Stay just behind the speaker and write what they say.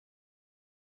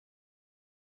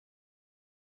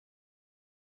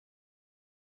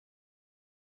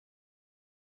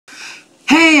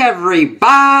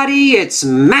everybody, it's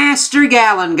Master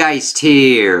Gallengeist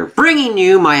here, bringing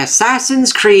you my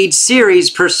Assassin's Creed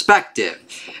series perspective.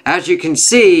 As you can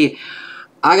see,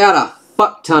 I got a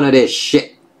fuck ton of this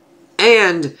shit.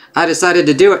 And I decided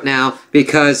to do it now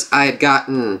because I had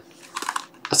gotten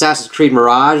Assassin's Creed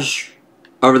Mirage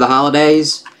over the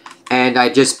holidays, and I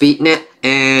just beaten it,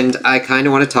 and I kind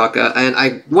of want to talk, and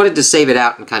I wanted to save it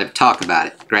out and kind of talk about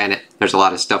it. Granted, there's a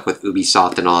lot of stuff with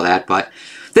Ubisoft and all that, but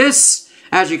this,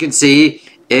 as you can see,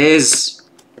 is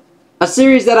a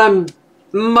series that I'm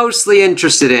mostly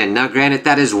interested in. Now, granted,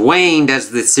 that has waned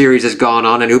as the series has gone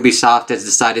on, and Ubisoft has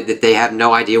decided that they have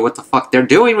no idea what the fuck they're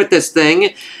doing with this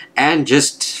thing, and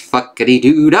just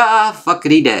fuckity-doo-dah,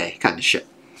 fuckity-day kind of shit.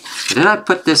 Did I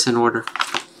put this in order?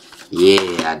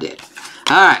 Yeah, I did.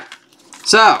 Alright,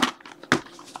 so,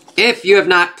 if you have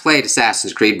not played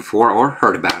Assassin's Creed before or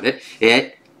heard about it,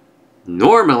 it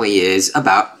normally is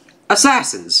about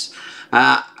assassins.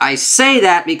 I say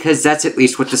that because that's at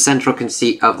least what the central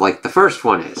conceit of, like, the first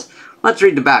one is. Let's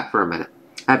read the back for a minute.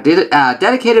 I've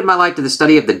dedicated my life to the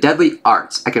study of the deadly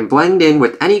arts. I can blend in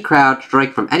with any crowd,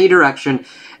 strike from any direction,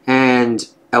 and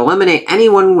eliminate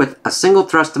anyone with a single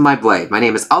thrust of my blade. My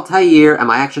name is Altair, and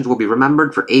my actions will be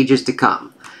remembered for ages to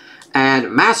come. And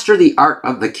master the art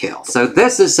of the kill. So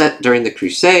this is set during the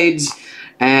Crusades,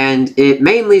 and it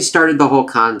mainly started the whole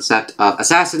concept of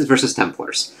assassins versus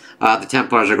Templars. The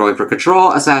Templars are going for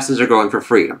control, assassins are going for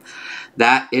freedom.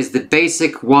 That is the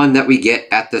basic one that we get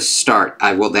at the start.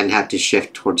 I will then have to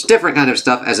shift towards different kind of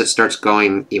stuff as it starts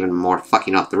going even more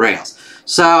fucking off the rails.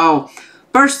 So,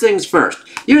 first things first.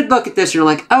 You would look at this and you're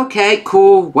like, okay,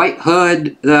 cool, white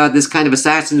hood, this kind of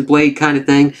assassin's blade kind of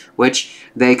thing, which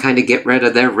they kind of get rid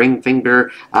of their ring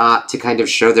finger to kind of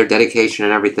show their dedication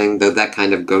and everything, though that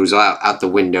kind of goes out the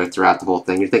window throughout the whole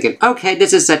thing. You're thinking, okay,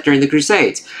 this is set during the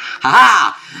Crusades.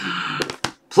 Haha!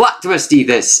 Plot twisty,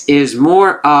 this is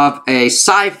more of a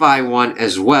sci-fi one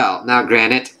as well. Now,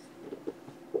 granted,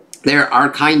 there are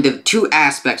kind of two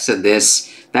aspects of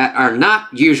this that are not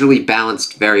usually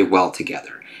balanced very well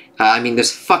together. I mean,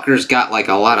 this fucker's got, like,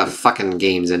 a lot of fucking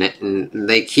games in it, and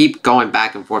they keep going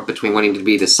back and forth between wanting to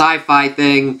be the sci-fi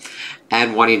thing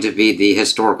and wanting to be the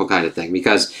historical kind of thing,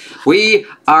 because we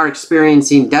are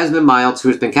experiencing Desmond Miles, who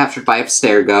has been captured by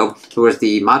Abstergo, who is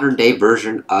the modern-day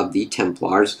version of the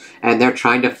Templars, and they're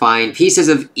trying to find pieces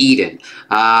of Eden,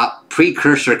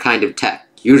 precursor kind of tech,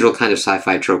 usual kind of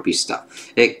sci-fi tropey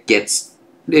stuff. It gets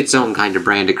its own kind of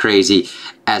brand of crazy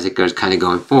as it goes kind of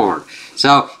going forward.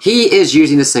 So, he is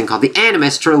using this thing called the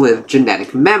Animus to relive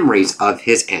genetic memories of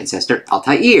his ancestor,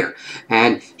 Altair,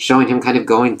 and showing him kind of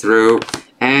going through,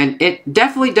 and it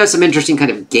definitely does some interesting kind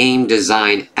of game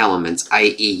design elements,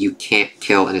 i.e. you can't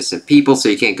kill innocent people, so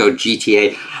you can't go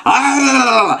GTA,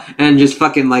 and just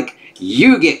fucking like,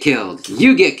 you get killed,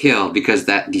 because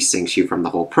that desyncs you from the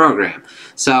whole program.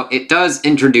 So it does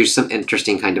introduce some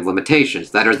interesting kind of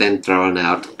limitations that are then thrown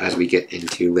out as we get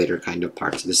into later kind of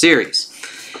parts of the series.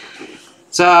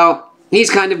 So he's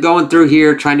kind of going through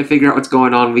here, trying to figure out what's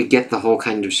going on. We get the whole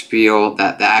kind of spiel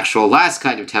that the actual last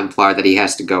kind of Templar that he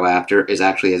has to go after is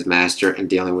actually his master, and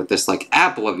dealing with this like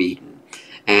apple of Eden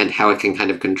and how it can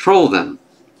kind of control them.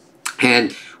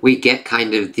 And we get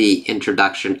kind of the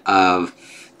introduction of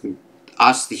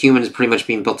us, the humans, pretty much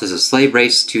being built as a slave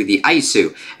race to the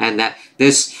Isu, and that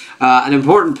this, an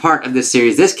important part of this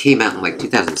series, this came out in like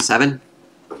 2007.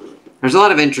 There's a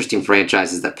lot of interesting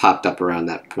franchises that popped up around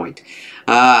that point.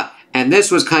 And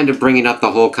this was kind of bringing up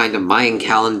the whole kind of Mayan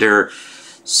calendar,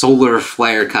 solar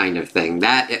flare kind of thing.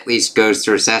 That at least goes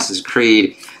through Assassin's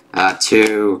Creed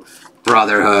 2,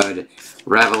 Brotherhood,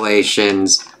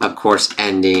 Revelations, of course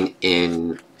ending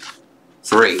in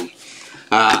 3.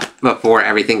 Before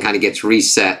everything kind of gets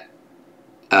reset,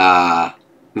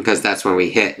 because that's when we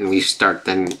hit and we start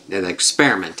then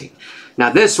experimenting. Now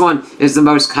this one is the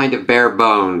most kind of bare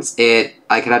bones.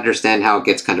 I can understand how it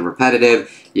gets kind of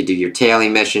repetitive. You do your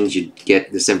tailing missions, you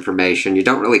get this information. You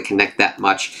don't really connect that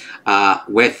much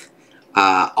with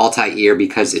Altair,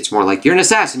 because it's more like, you're an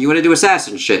assassin, you want to do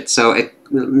assassin shit. So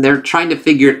they're trying to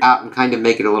figure it out and kind of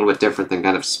make it a little bit different than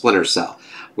kind of Splinter Cell,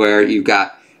 where you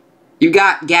got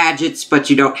gadgets, but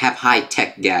you don't have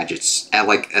high-tech gadgets,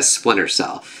 like a Splinter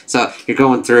Cell. So you're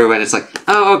going through and it's like,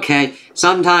 oh, okay,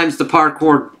 sometimes the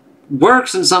parkour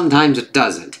works and sometimes it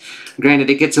doesn't. Granted,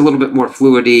 it gets a little bit more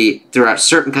fluidity throughout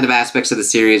certain kind of aspects of the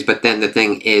series, but then the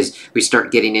thing is, we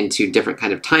start getting into different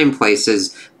kind of time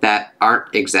places that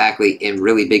aren't exactly in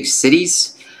really big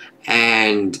cities,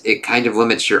 and it kind of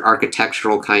limits your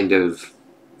architectural kind of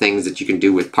things that you can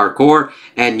do with parkour,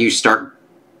 and you start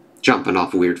jumping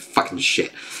off weird fucking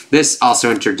shit. This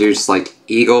also introduced, like,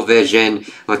 Eagle Vision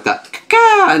with the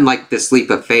and, like, this leap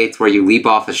of faith where you leap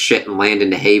off of shit and land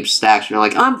into hay stacks, and you're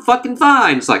like, I'm fucking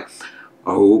fine. It's like,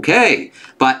 okay.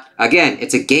 But, again,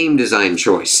 it's a game design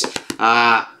choice.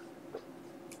 Now,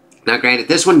 granted,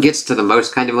 this one gets to the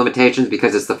most kind of limitations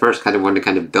because it's the first kind of one to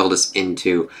kind of build us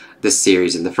into the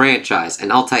series and the franchise.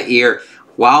 And Altair,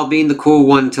 while being the cool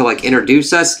one to, like,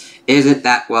 introduce us, isn't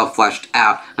that well fleshed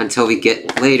out until we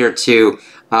get later to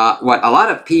what a lot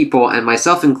of people, and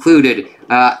myself included,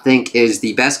 think is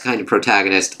the best kind of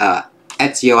protagonist,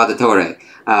 Ezio Auditore.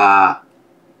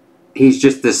 He's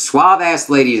just this suave-ass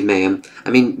ladies' man. I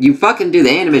mean, you fucking do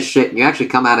the animus shit, and you actually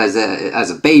come out as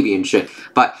a baby and shit.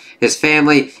 But his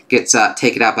family gets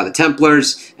taken out by the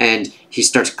Templars, and he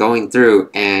starts going through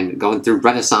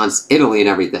Renaissance Italy and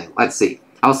everything. Let's see.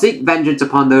 I'll seek vengeance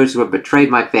upon those who have betrayed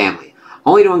my family,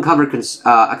 only to uncover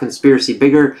a conspiracy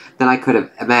bigger than I could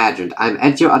have imagined. I'm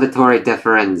Ezio Auditore de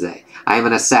Firenze. I am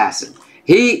an assassin.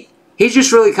 He's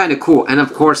just really kind of cool, and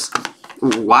of course,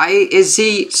 why is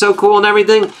he so cool and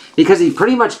everything? Because he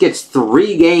pretty much gets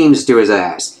 3 games to his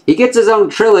ass. He gets his own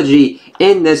trilogy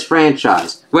in this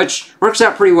franchise, which works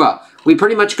out pretty well. We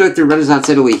pretty much go through Renaissance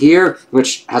Italy here,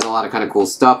 which has a lot of kind of cool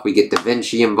stuff. We get Da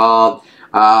Vinci involved.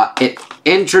 It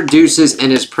introduces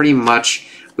and is pretty much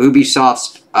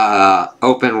Ubisoft's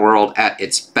open world at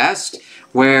its best,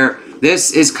 where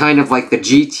this is kind of like the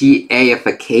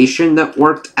GTA-ification that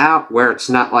worked out, where it's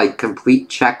not like complete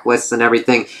checklists and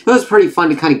everything. It was pretty fun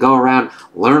to kind of go around,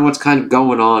 learn what's kind of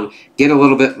going on, get a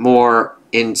little bit more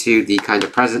into the kind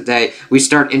of present day. We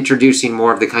start introducing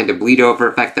more of the kind of bleed over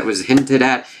effect that was hinted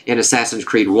at in Assassin's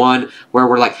Creed 1, where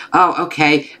we're like, oh,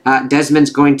 okay,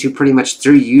 Desmond's going to pretty much,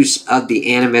 through use of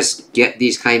the Animus, get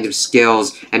these kind of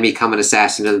skills and become an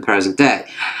assassin in the present day.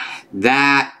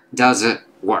 That doesn't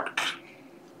work.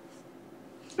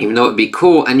 Even though it would be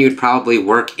cool, and you'd probably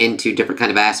work into different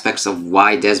kind of aspects of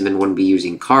why Desmond wouldn't be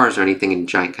using cars or anything in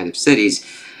giant kind of cities,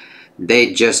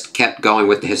 they just kept going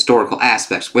with the historical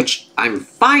aspects, which I'm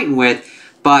fine with,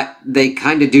 but they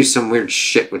kind of do some weird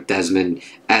shit with Desmond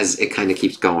as it kind of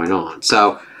keeps going on.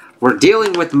 So we're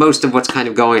dealing with most of what's kind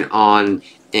of going on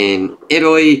in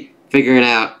Italy, figuring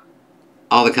out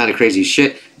all the kind of crazy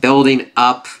shit, building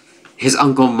up his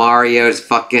Uncle Mario's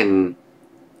fucking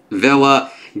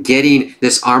villa, getting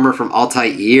this armor from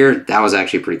Altair. That was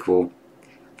actually pretty cool.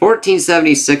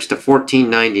 1476 to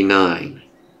 1499.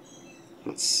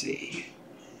 Let's see.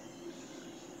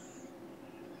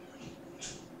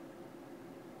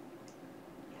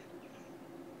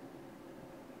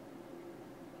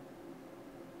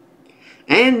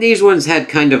 And these ones had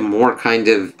kind of more kind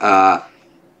of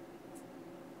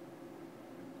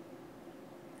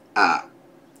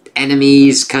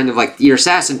enemies, kind of like your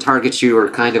assassin targets you are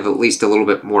kind of at least a little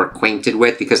bit more acquainted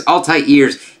with, because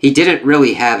Altair's, he didn't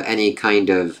really have any kind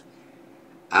of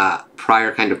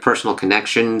prior kind of personal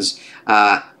connections.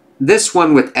 This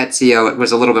one with Ezio, it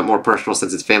was a little bit more personal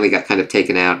since his family got kind of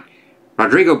taken out.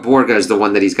 Rodrigo Borgia is the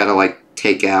one that he's got to, like,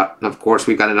 take out. And of course,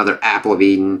 we've got another Apple of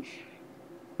Eden.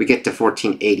 We get to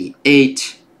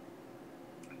 1488,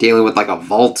 dealing with, like, a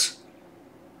vault.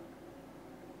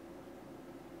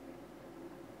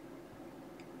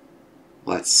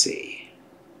 Let's see.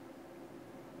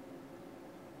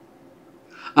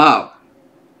 Oh,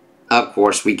 of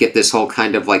course, we get this whole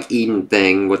kind of, like, Eden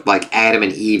thing with, like, Adam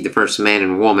and Eve, the first man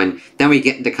and woman. Then we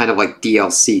get into kind of, like,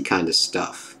 DLC kind of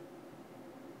stuff.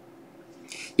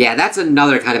 Yeah, that's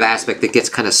another kind of aspect that gets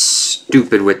kind of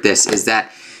stupid with this, is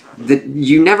that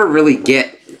you never really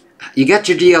get... You get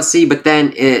your DLC, but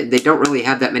then they don't really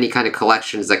have that many kind of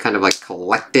collections that kind of, like,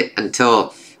 collect it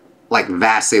until, like,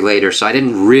 vastly later. So I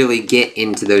didn't really get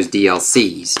into those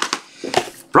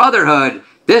DLCs. Brotherhood...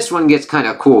 This one gets kind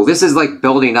of cool. This is like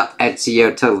building up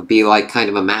Ezio to be like kind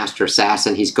of a master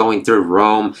assassin. He's going through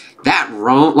Rome. That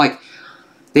Rome, like,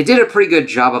 they did a pretty good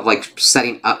job of like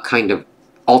setting up kind of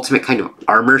ultimate kind of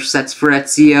armor sets for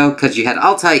Ezio, because you had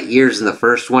Altair's in the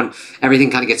first one. Everything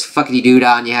kind of gets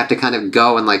fuckity-doo-dah, and you have to kind of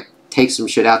go and like take some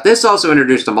shit out. This also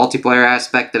introduced a multiplayer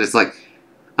aspect that is like,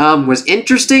 was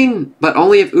interesting, but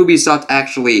only if Ubisoft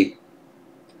actually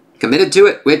committed to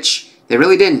it, which they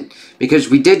really didn't.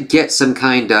 Because we did get some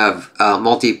kind of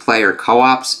multiplayer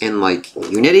co-ops in, like,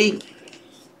 Unity.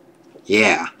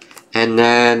 Yeah. And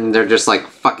then they're just like,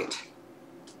 fuck it.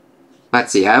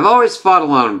 Let's see. I've always fought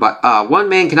alone, but one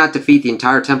man cannot defeat the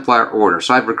entire Templar Order,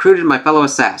 so I've recruited my fellow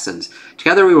assassins.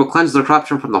 Together we will cleanse the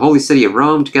corruption from the holy city of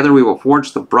Rome. Together we will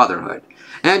forge the Brotherhood.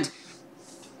 And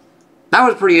that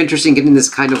was pretty interesting, getting this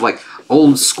kind of, like,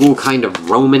 old-school kind of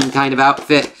Roman kind of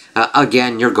outfit.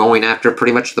 Again, you're going after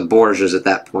pretty much the Borgias at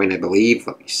that point, I believe.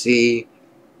 Let me see.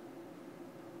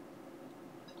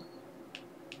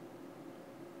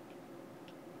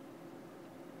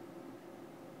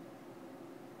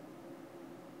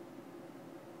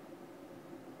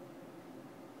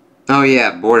 oh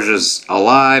yeah, Borgia's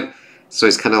alive, so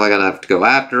he's kind of like gonna have to go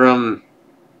after him.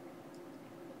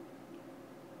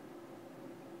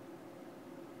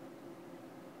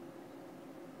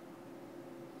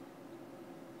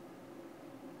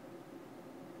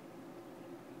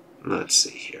 Let's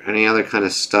see here. Any other kind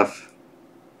of stuff?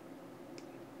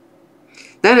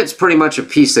 Then it's pretty much a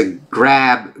piece of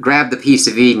grab the piece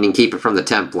of Eden and keep it from the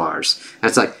Templars. And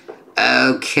it's like,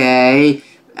 okay.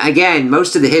 Again,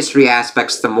 most of the history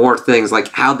aspects, the more things, like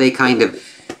how they kind of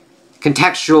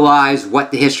contextualize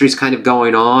what the history's kind of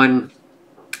going on.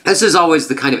 This is always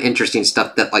the kind of interesting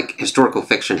stuff that, like, historical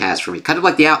fiction has for me. Kind of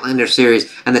like the Outlander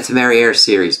series and the Temeraire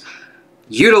series.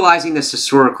 Utilizing this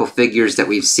historical figures that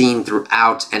we've seen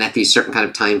throughout and at these certain kind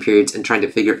of time periods and trying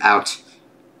to figure out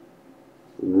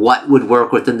what would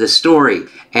work within the story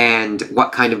and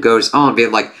what kind of goes on.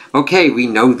 Being like, okay, we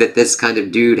know that this kind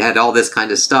of dude had all this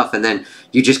kind of stuff, and then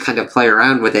you just kind of play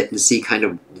around with it and see kind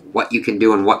of what you can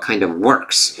do and what kind of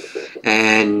works.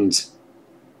 And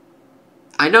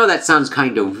I know that sounds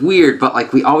kind of weird, but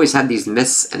like we always had these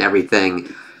myths and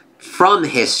everything from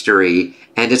history,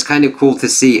 and it's kind of cool to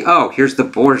see, oh, here's the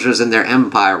Borgias and their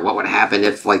empire. What would happen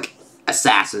if, like,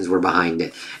 assassins were behind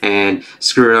it and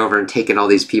screwing over and taking all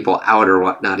these people out or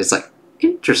whatnot? It's like,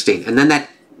 interesting. And then that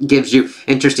gives you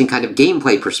interesting kind of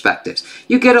gameplay perspectives.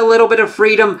 You get a little bit of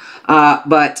freedom,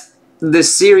 but the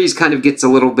series kind of gets a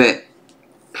little bit...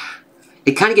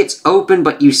 It kind of gets open,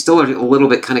 but you still are a little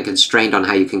bit kind of constrained on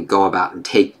how you can go about and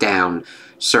take down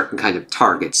certain kind of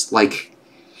targets. Like,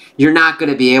 you're not going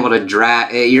to be able to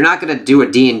drag... You're not going to do a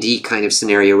D&D kind of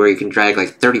scenario where you can drag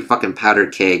like 30 fucking powder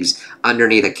kegs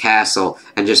underneath a castle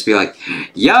and just be like,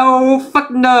 yo,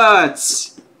 fuck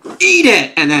nuts! Eat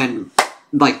it! And then,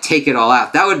 like, take it all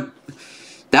out.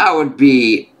 That would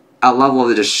be a level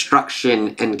of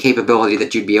destruction and capability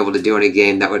that you'd be able to do in a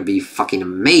game that would be fucking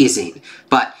amazing.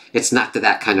 But it's not to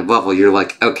that kind of level. You're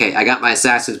like, okay, I got my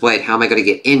Assassin's Blade, how am I going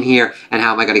to get in here, and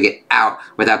how am I going to get out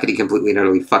without getting completely and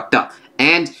utterly fucked up?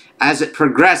 And as it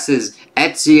progresses,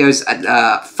 Ezio's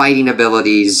fighting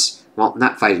abilities, well,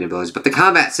 not fighting abilities, but the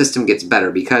combat system gets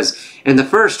better, because in the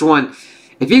first one,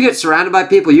 if you get surrounded by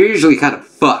people, you're usually kind of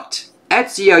fucked.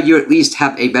 Ezio, you at least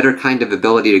have a better kind of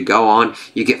ability to go on.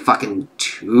 You get fucking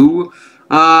 2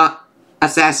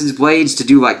 Assassin's Blades to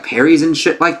do, like, parries and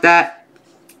shit like that.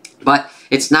 But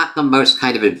it's not the most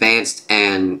kind of advanced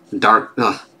and dark...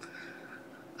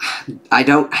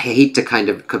 I hate to kind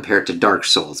of compare it to Dark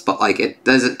Souls, but, like, it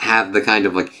doesn't have the kind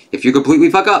of, like, if you completely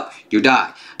fuck up, you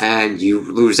die, and you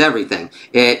lose everything.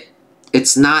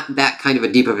 It's not that kind of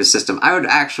a deep of a system. I would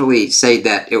actually say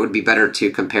that it would be better to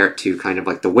compare it to kind of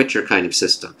like the Witcher kind of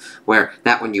system, where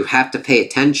that one you have to pay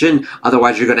attention,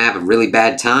 otherwise you're going to have a really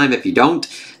bad time if you don't.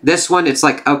 This one, it's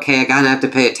like, okay, I gotta have to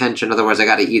pay attention, otherwise I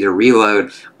gotta either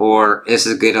reload, or this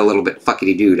is get a little bit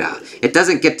fuckity-doo-dah. It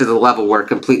doesn't get to the level where it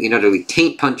completely and utterly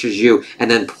taint punches you,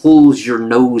 and then pulls your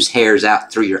nose hairs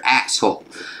out through your asshole.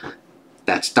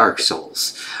 That's Dark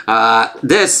Souls.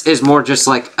 This is more just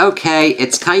like, okay,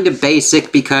 it's kind of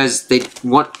basic because they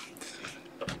want...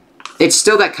 It's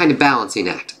still that kind of balancing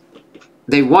act.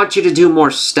 They want you to do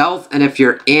more stealth, and if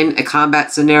you're in a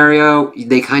combat scenario,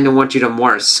 they kind of want you to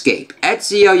more escape.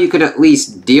 Ezio, you could at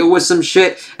least deal with some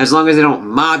shit, as long as they don't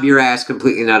mob your ass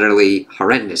completely and utterly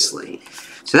horrendously.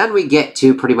 So then we get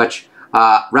to pretty much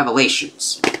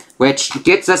Revelations, which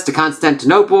gets us to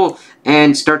Constantinople,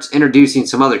 and starts introducing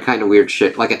some other kind of weird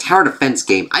shit, like a tower defense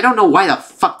game. I don't know why the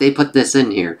fuck they put this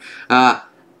in here.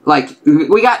 Like,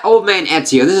 we got Old Man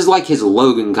Ezio. This is like his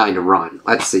Logan kind of run.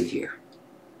 Let's see here.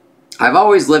 I've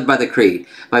always lived by the creed.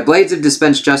 My blades have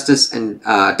dispensed justice and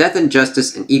death and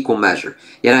justice in equal measure.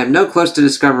 Yet I am no closer to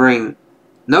discovering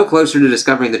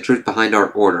the truth behind our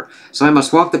order. So I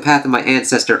must walk the path of my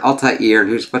ancestor Altair, in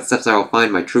whose footsteps I will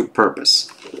find my true purpose.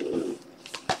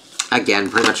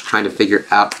 Again, pretty much trying to figure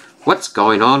out what's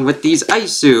going on with these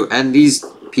Aisu and these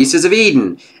pieces of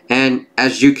Eden. And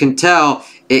as you can tell,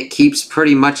 it keeps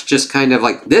pretty much just kind of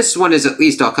like, this one is at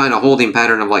least a kind of holding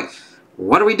pattern of like,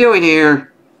 what are we doing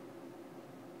here?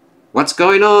 What's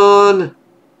going on?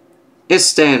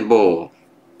 Istanbul,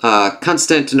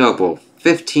 Constantinople,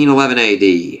 1511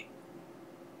 AD.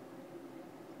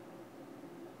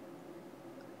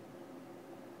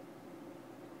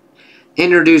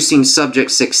 Introducing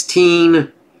Subject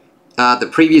 16, the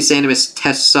previous Animus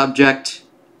test subject.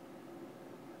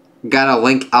 Gotta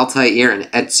link Altair and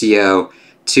Ezio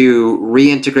to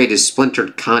reintegrate his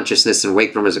splintered consciousness and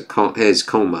wake from his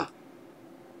coma.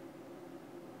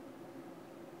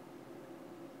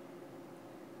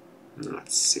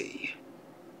 Let's see.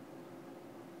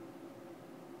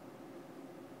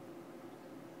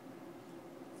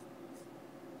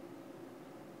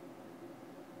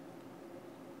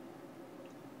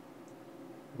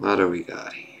 What do we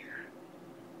got here?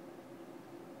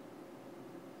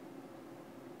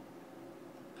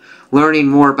 Learning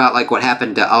more about like what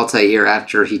happened to Altair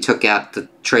after he took out the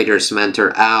traitorous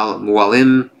mentor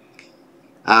Al-Mualim.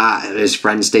 His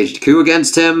friend staged a coup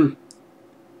against him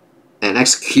and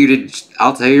executed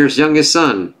Altair's youngest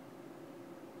son.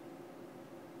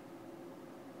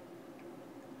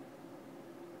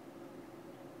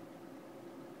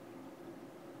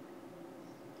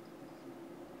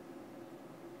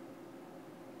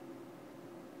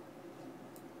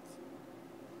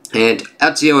 And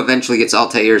Ezio eventually gets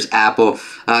Altair's apple,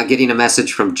 getting a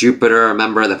message from Jupiter, a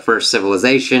member of the first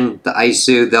civilization, the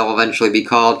Isu, they'll eventually be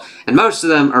called. And most of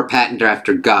them are patented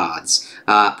after gods.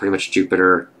 Pretty much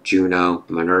Jupiter, Juno,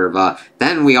 Minerva.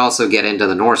 Then we also get into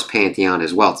the Norse pantheon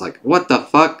as well. It's like, what the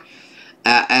fuck?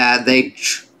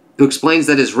 Who explains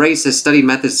that his race has studied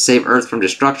methods to save Earth from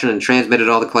destruction and transmitted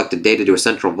all the collected data to a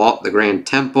central vault, the Grand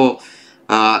Temple.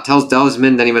 Tells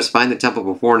Desmond that he must find the temple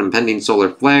before an impending solar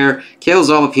flare kills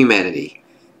all of humanity.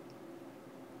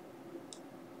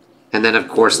 And then, of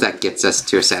course, that gets us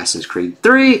to Assassin's Creed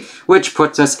 3, which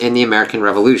puts us in the American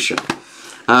Revolution.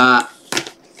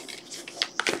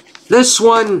 This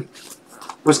one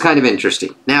was kind of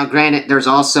interesting. Now, granted, there's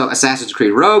also Assassin's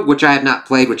Creed Rogue, which I have not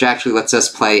played, which actually lets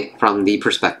us play from the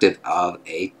perspective of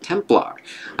a Templar.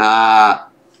 I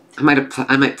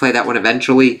might play that one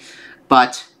eventually,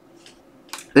 but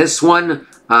this one,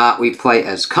 we play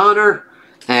as Connor,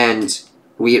 and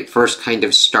we at first kind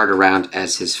of start around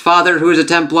as his father, who is a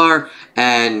Templar,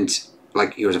 and,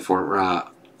 like, he was a former,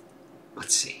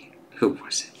 let's see, who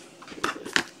was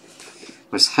it?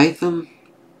 Was Hytham?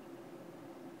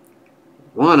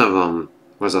 One of them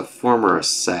was a former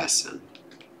assassin.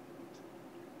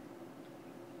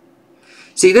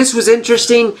 See, this was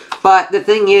interesting, but the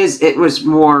thing is, it was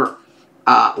more,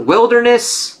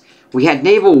 wilderness. We had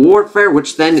naval warfare,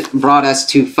 which then brought us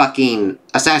to fucking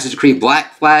Assassin's Creed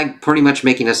Black Flag, pretty much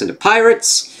making us into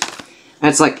pirates. And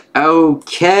it's like,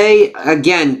 okay.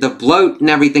 Again, the bloat and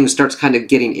everything starts kind of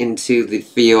getting into the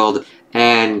field,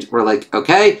 and we're like,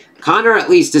 okay, Connor at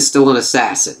least is still an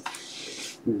assassin.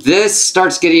 This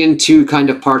starts getting into kind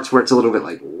of parts where it's a little bit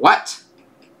like, what?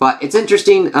 But it's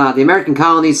interesting, the American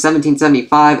colonies,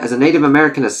 1775, as a Native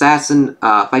American assassin,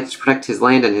 fights to protect his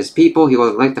land and his people. He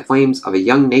will ignite the flames of a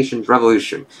young nation's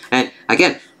revolution. And,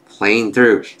 again, playing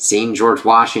through, seeing George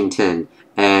Washington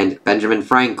and Benjamin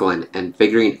Franklin, and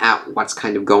figuring out what's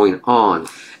kind of going on.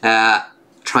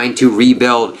 Trying to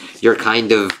rebuild your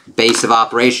kind of base of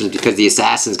operations because the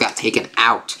assassins got taken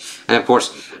out. And, of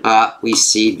course, we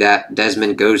see that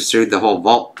Desmond goes through the whole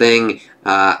vault thing.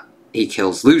 He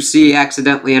kills Lucy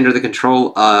accidentally under the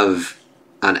control of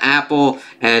an apple,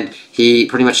 and he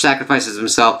pretty much sacrifices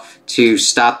himself to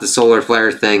stop the solar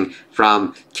flare thing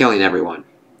from killing everyone.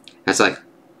 It's like,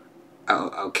 oh,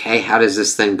 okay, how does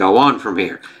this thing go on from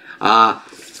here?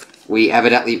 We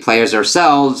evidently play as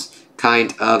ourselves,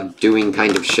 kind of doing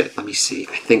kind of shit. Let me see.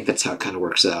 I think that's how it kind of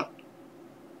works out.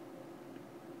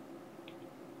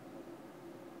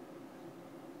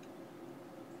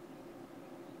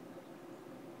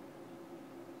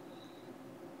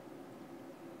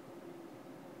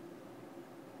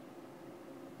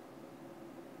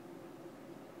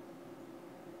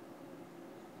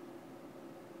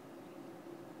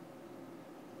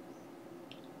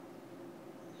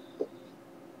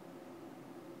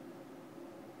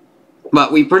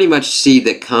 But we pretty much see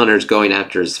that Connor's going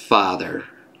after his father.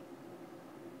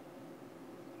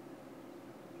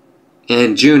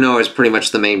 And Juno is pretty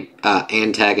much the main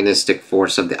antagonistic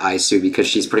force of the Isu because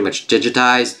she's pretty much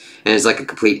digitized and is like a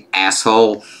complete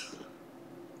asshole.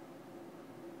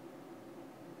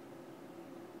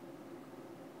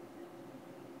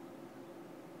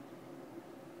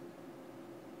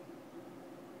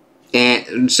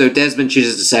 And so Desmond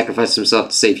chooses to sacrifice himself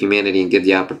to save humanity and give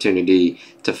the opportunity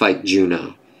to fight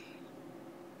Juno.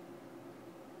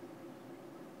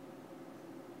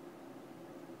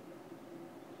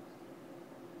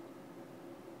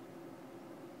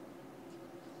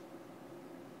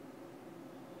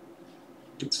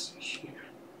 Let's see here.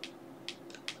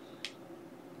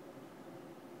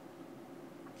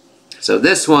 So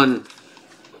this one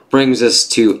brings us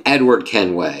to Edward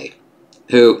Kenway,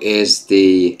 who is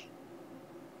the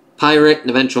pirate and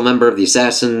eventual member of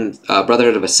the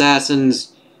Brotherhood of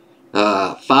Assassins,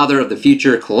 father of the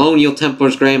future Colonial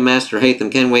Templars, Grandmaster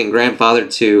Haytham Kenway, and grandfather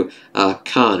to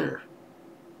Connor.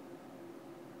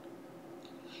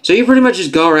 So you pretty much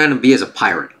just go around and be as a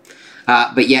pirate,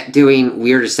 but yet doing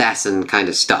weird assassin kind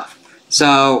of stuff.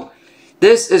 So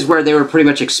this is where they were pretty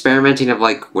much experimenting of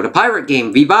like, would a pirate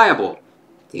game be viable?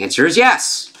 The answer is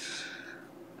yes.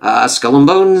 Skull and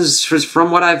Bones,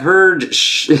 from what I've heard,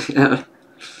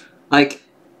 like,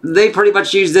 they pretty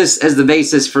much use this as the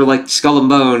basis for, like, Skull and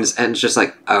Bones, and it's just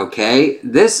like, okay,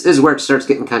 this is where it starts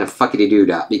getting kind of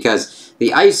fuckity-doo-dah, because the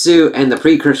Isu and the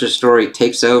precursor story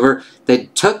takes over. They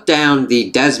took down the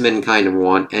Desmond kind of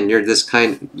one, and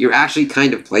you're actually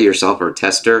kind of play yourself or a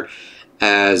tester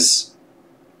as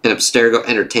an Abstergo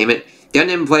Entertainment. The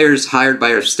unnamed player is hired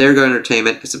by Abstergo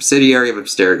Entertainment, a subsidiary of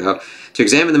Abstergo, to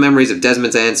examine the memories of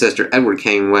Desmond's ancestor, Edward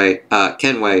Kenway,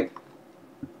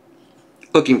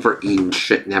 looking for Eden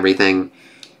shit and everything.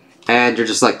 And you're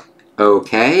just like,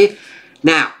 okay.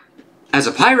 Now, as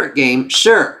a pirate game,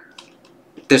 sure,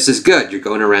 this is good. You're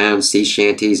going around sea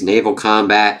shanties, naval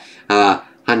combat,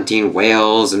 hunting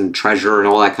whales and treasure and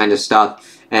all that kind of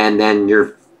stuff. And then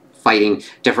you're fighting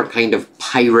different kind of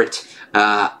pirate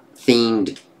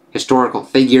themed historical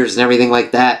figures and everything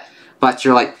like that. But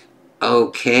you're like,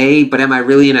 okay, but am I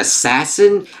really an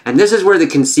assassin? And this is where the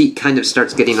conceit kind of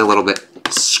starts getting a little bit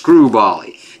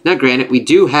screwbally. Now granted, we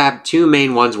do have two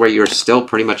main ones where you're still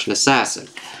pretty much an assassin.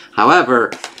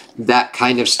 However, that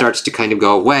kind of starts to kind of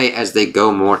go away as they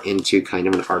go more into kind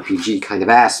of an RPG kind of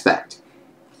aspect.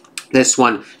 This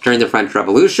one during the French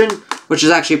Revolution, which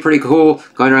is actually pretty cool,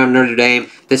 going around Notre Dame.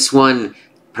 This one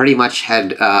pretty much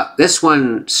had, this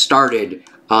one started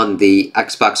on the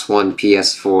Xbox One,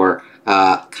 PS4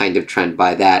 kind of trend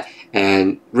by that,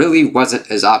 and really wasn't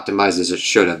as optimized as it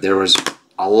should have. There was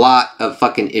a lot of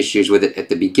fucking issues with it at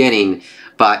the beginning,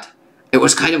 but it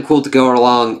was kind of cool to go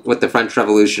along with the French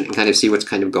Revolution and kind of see what's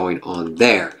kind of going on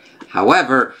there.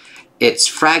 However, its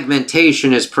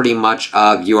fragmentation is pretty much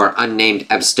of you are unnamed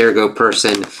Abstergo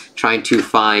person trying to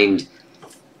find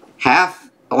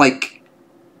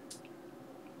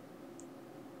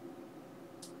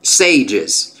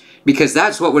sages, because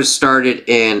that's what was started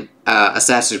in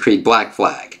Assassin's Creed Black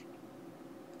Flag.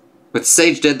 With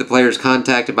Sage dead, the player is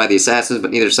contacted by the assassins,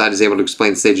 but neither side is able to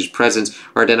explain the Sage's presence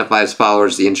or identify as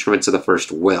followers the instruments of the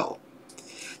first will.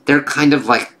 They're kind of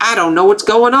like, I don't know what's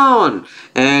going on!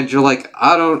 And you're like,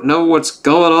 I don't know what's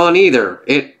going on either.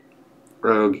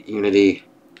 Rogue Unity.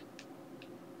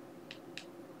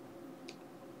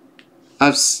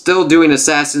 I'm still doing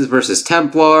Assassins versus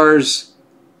Templars.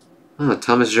 Oh,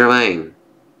 Thomas Germain.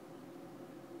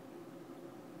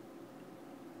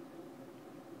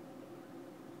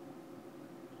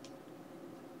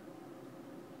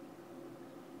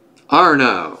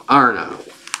 Arno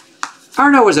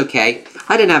was okay.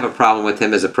 I didn't have a problem with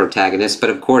him as a protagonist, but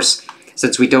of course,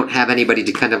 since we don't have anybody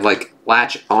to kind of like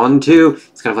latch onto,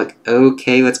 it's kind of like,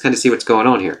 okay, let's kind of see what's going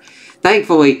on here.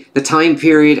 Thankfully, the time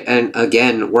period, and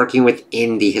again, working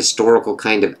within the historical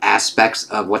kind of aspects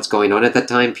of what's going on at that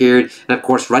time period, and of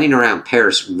course, running around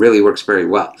Paris really works very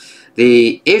well.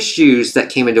 The issues that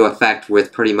came into effect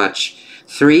with pretty much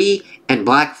 3 and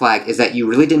Black Flag is that you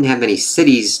really didn't have many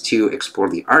cities to explore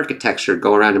the architecture,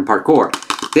 go around and parkour.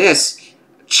 This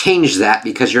changed that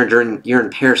because you're in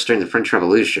Paris during the French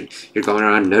Revolution. You're going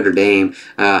around Notre Dame,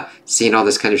 seeing all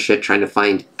this kind of shit, trying to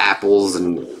find apples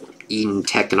and Eden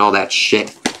Tech and all that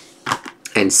shit.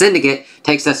 And Syndicate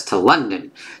takes us to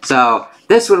London. So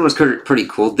this one was pretty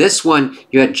cool. This one,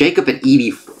 you had Jacob and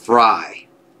Evie Fry.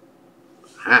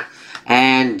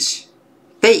 And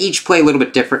they each play a little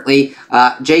bit differently.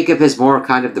 Jacob is more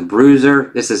kind of the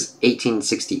bruiser. This is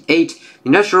 1868. The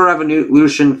Industrial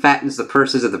Revolution fattens the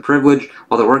purses of the privileged,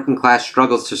 while the working class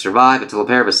struggles to survive until a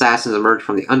pair of assassins emerge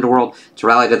from the underworld to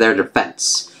rally to their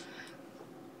defense.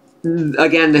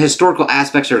 Again, the historical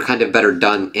aspects are kind of better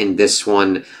done in this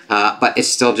one, but it's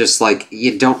still just like,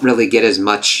 you don't really get as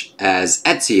much as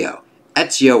Ezio.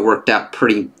 Ezio worked out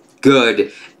pretty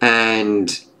good,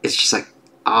 and it's just like,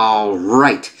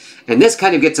 alright. And this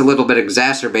kind of gets a little bit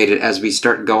exacerbated as we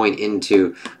start going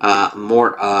into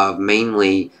more of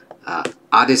mainly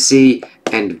Odyssey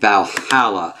and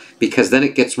Valhalla, because then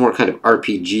it gets more kind of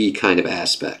RPG kind of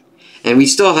aspect. And we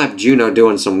still have Juno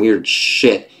doing some weird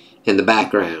shit in the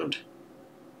background.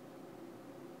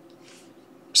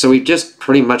 So we've just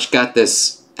pretty much got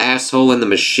this asshole in the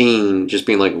machine just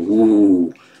being like,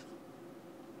 woo.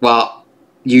 Well,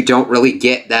 you don't really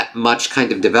get that much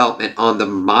kind of development on the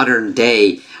modern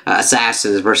day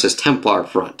Assassins versus Templar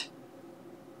front.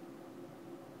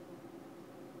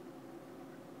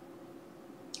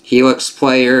 Helix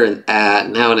player,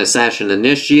 now an Assassin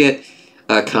Initiate,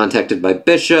 contacted by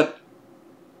Bishop.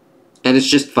 And it's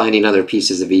just finding other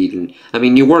pieces of Eden. I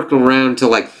mean, you work around to,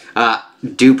 like,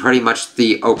 do pretty much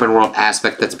the open world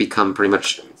aspect that's become pretty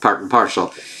much part and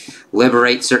parcel.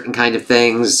 Liberate certain kind of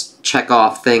things, check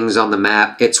off things on the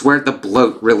map. It's where the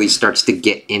bloat really starts to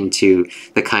get into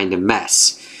the kind of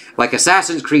mess. Like,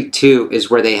 Assassin's Creed 2 is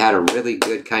where they had a really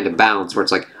good kind of balance, where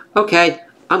it's like, okay,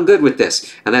 I'm good with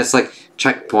this. And then it's like,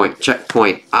 checkpoint,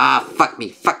 checkpoint, fuck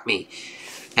me.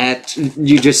 And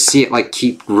you just see it, like,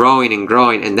 keep growing and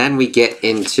growing, and then we get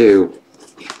into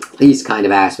these kind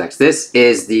of aspects. This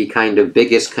is the kind of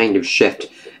biggest kind of shift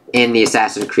in the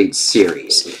Assassin's Creed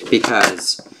series,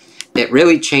 because it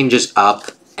really changes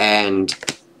up, and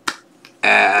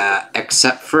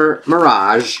except for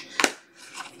Mirage,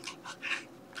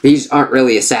 these aren't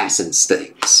really Assassins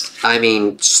things. I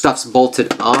mean, stuff's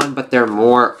bolted on, but they're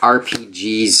more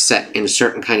RPGs set in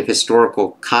certain kind of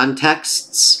historical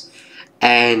contexts,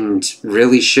 and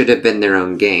really should have been their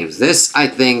own games. This, I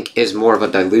think, is more of a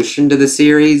dilution to the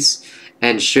series,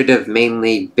 and should have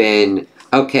mainly been,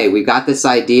 okay, we got this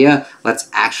idea, let's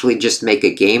actually just make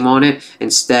a game on it.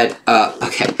 Instead,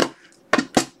 okay.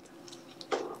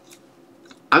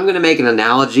 I'm going to make an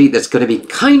analogy that's going to be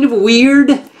kind of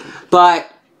weird,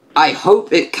 but I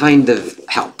hope it kind of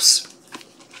helps.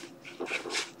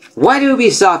 What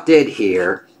Ubisoft did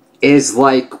here is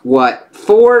like what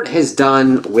Ford has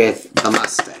done with the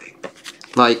Mustang.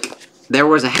 Like, there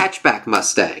was a hatchback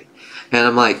Mustang, and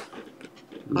I'm like,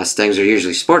 Mustangs are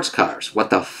usually sports cars. What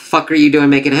the fuck are you doing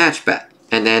making a hatchback?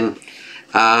 And then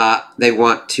they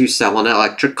want to sell an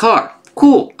electric car.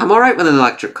 Cool, I'm alright with an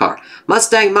electric car.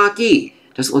 Mustang Mach-E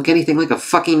doesn't look anything like a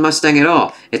fucking Mustang at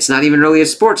all. It's not even really a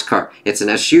sports car. It's an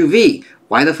SUV.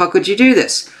 Why the fuck would you do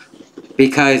this?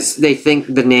 Because they think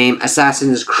the name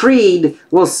Assassin's Creed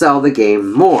will sell the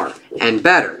game more and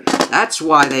better. That's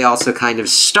why they also kind of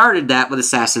started that with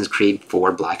Assassin's Creed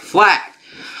 4 Black Flag.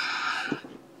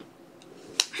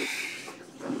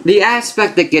 The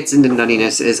aspect that gets into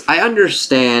nuttiness is I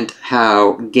understand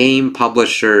how game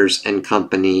publishers and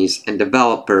companies and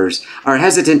developers are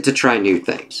hesitant to try new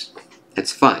things.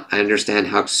 It's fine. I understand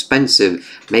how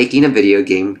expensive making a video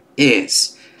game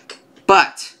is.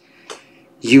 But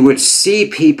you would see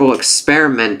people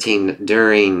experimenting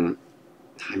during,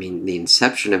 I mean, the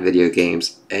inception of video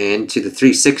games into the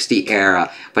 360 era,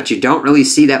 but you don't really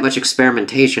see that much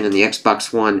experimentation in the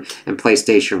Xbox One and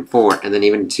PlayStation 4, and then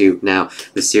even to now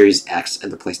the Series X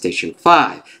and the PlayStation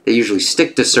 5. They usually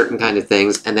stick to certain kind of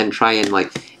things and then try and,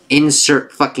 like,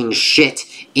 insert fucking shit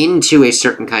into a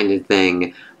certain kind of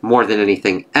thing more than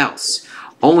anything else.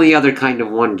 Only other kind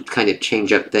of one kind of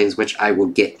change up things, which I will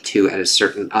get to at a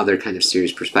certain other kind of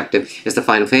series perspective, is the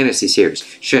Final Fantasy series,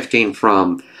 shifting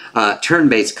from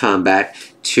turn-based combat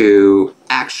to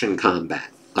action combat,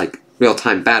 like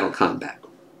real-time battle combat,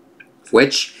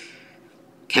 which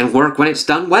can work when it's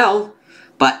done well,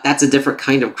 but that's a different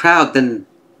kind of crowd than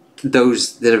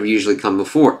those that have usually come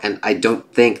before, and I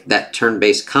don't think that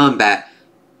turn-based combat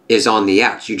is on the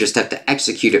outs. You just have to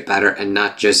execute it better and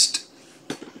not just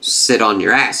sit on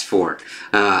your ass for it.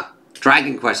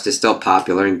 Dragon Quest is still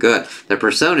popular and good. The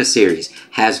Persona series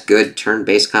has good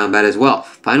turn-based combat as well.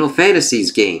 Final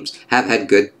Fantasy's games have had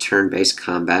good turn-based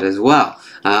combat as well.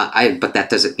 But that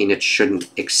doesn't mean it shouldn't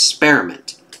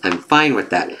experiment. I'm fine with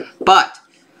that. But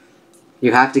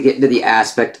you have to get into the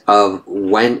aspect of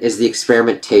when is the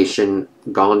experimentation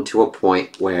gone to a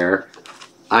point where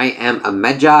I am a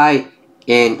Magi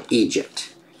in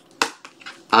Egypt.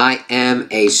 I am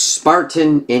a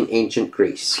Spartan in ancient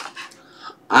Greece.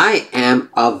 I am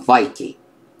a Viking.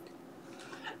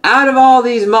 Out of all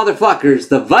these motherfuckers,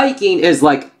 the Viking is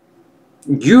like,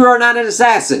 you are not an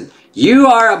assassin. You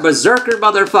are a berserker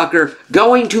motherfucker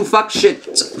going to fuck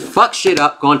shit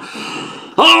up, going,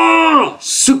 oh,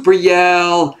 super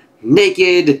yell,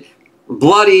 naked,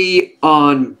 bloody,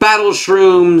 on battle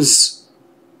shrooms,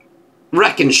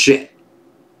 wrecking shit.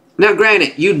 Now,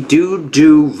 granted, you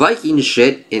do Viking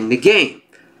shit in the game.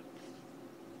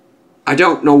 I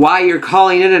don't know why you're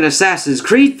calling it an Assassin's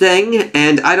Creed thing,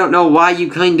 and I don't know why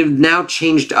you kind of now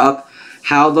changed up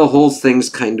how the whole thing's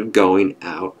kind of going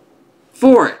out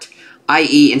for it.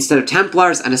 I.e., instead of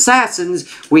Templars and Assassins,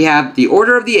 we have the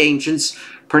Order of the Ancients,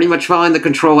 pretty much following the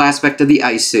control aspect of the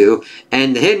Isu,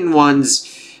 and the Hidden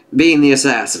Ones being the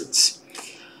Assassins.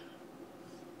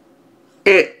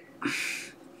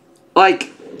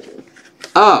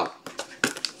 Oh,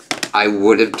 I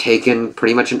would have taken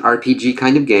pretty much an RPG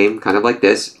kind of game, kind of like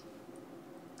this,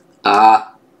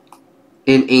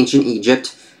 in ancient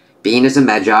Egypt, being as a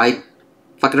Magi,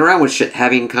 fucking around with shit,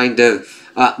 having kind of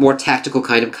more tactical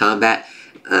kind of combat.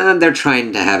 They're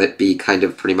trying to have it be kind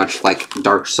of pretty much like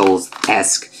Dark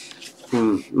Souls-esque,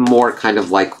 more kind of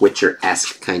like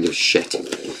Witcher-esque kind of shit.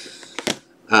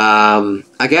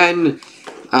 Again,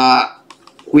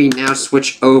 we now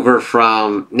switch over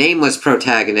from nameless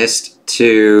protagonist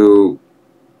to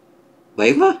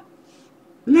Layla?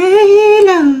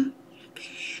 Layla!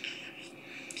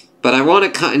 But I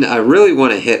really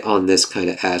want to hit on this kind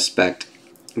of aspect,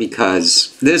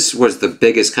 because this was the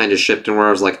biggest kind of shift in where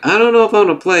I was like, I don't know if I want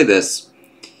to play this.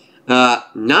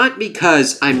 Not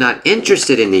because I'm not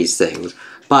interested in these things,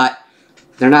 but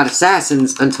they're not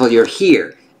assassins until you're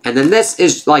here. And then this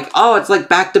is like, oh, it's like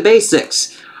back to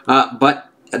basics. But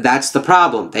that's the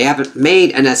problem. They haven't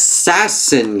made an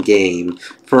assassin game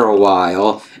for a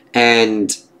while,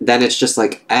 and then it's just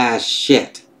like, ah,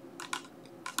 shit.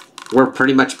 We're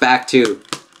pretty much back to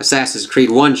Assassin's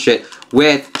Creed 1 shit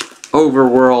with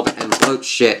overworld and bloat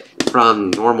shit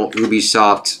from normal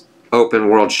Ubisoft open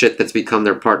world shit that's become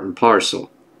their part and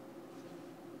parcel.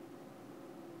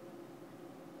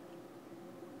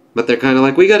 But they're kind of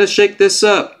like, we gotta shake this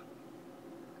up.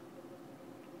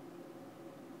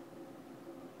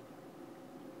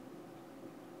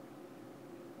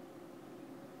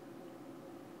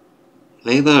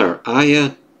 Layla or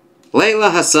Aya?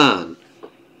 Layla Hassan.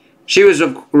 She was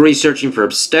researching for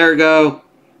Abstergo.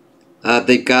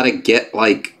 They've got to get,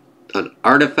 like, an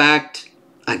artifact.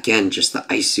 Again, just the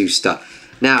ISU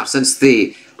stuff. Now, since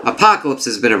the apocalypse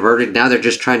has been averted, now they're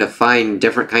just trying to find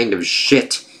different kind of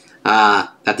shit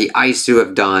that the ISU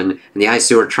have done, and the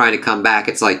ISU are trying to come back.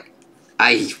 It's like,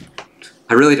 I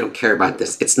really don't care about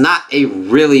this. It's not a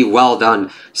really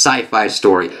well-done sci-fi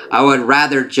story. I would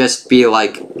rather just be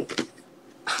like...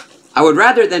 I would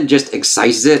rather than just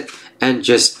excise it and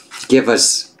just give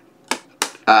us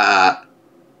the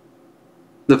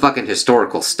fucking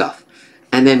historical stuff.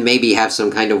 And then maybe have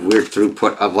some kind of weird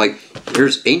throughput of like,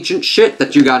 here's ancient shit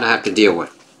that you gotta have to deal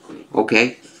with.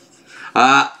 Okay.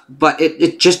 But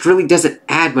it just really doesn't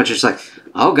add much. It's like,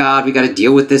 oh god, we gotta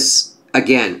deal with this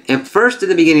again. And first in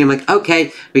the beginning I'm like,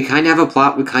 okay, we kind of have a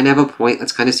plot, we kind of have a point,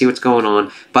 let's kind of see what's going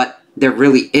on. But there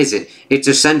really isn't. It's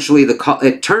essentially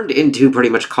it turned into pretty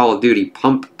much Call of Duty,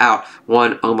 pump out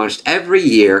one almost every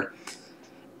year,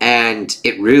 and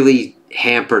it really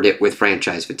hampered it with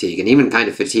franchise fatigue, and even kind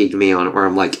of fatigued me on it, where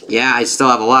I'm like, yeah, I still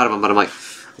have a lot of them, but I'm like,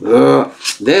 ugh.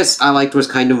 This I liked was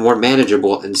kind of more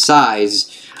manageable in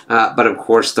size, but of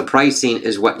course the pricing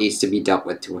is what needs to be dealt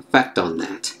with to affect on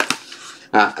that.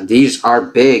 These are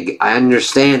big, I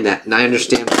understand that, and I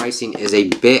understand pricing is a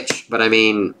bitch, but I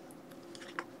mean...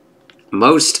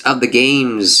 most of the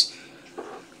games,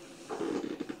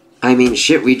 I mean,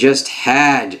 shit, we just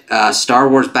had Star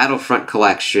Wars Battlefront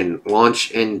Collection launch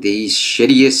in the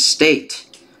shittiest state.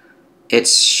 It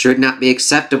should not be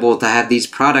acceptable to have these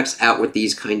products out with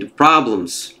these kind of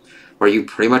problems, where you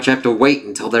pretty much have to wait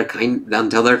until they're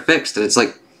fixed. And it's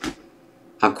like,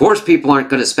 of course people aren't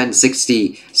going to spend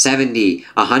 $60, $70,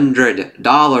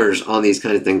 $100 on these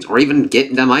kind of things, or even get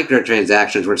into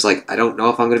microtransactions where it's like, I don't know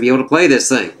if I'm going to be able to play this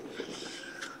thing.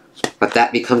 But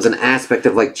that becomes an aspect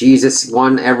of like, Jesus,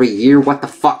 one every year? What the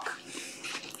fuck?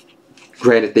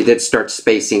 Granted, they did start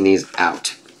spacing these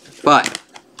out. But,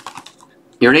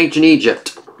 you're in ancient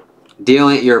Egypt.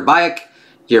 You're a Bayek,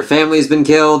 your family's been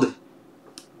killed,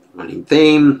 running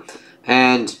theme,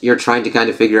 and you're trying to kind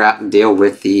of figure out and deal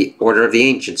with the Order of the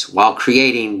Ancients, while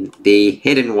creating the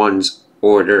Hidden Ones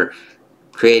Order,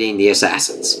 creating the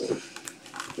Assassins.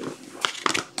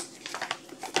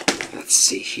 Let's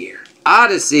see here.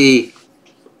 Odyssey,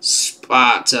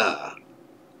 Sparta.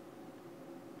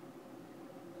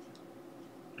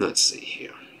 Let's see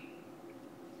here.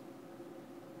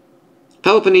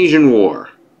 Peloponnesian War.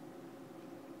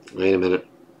 Wait a minute.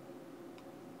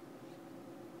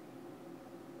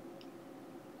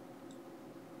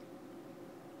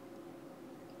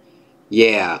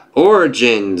 Yeah,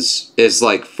 Origins is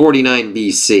like 49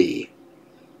 BC.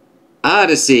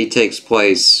 Odyssey takes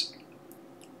place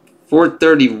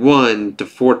 431 to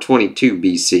 422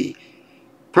 BC.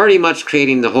 Pretty much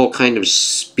creating the whole kind of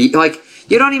like,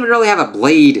 you don't even really have a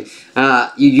blade.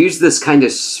 You use this kind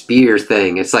of spear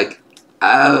thing. It's like,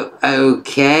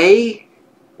 okay.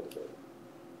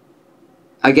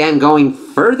 Again, going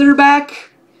further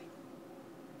back,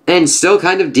 and still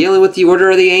kind of dealing with the Order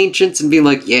of the Ancients, and being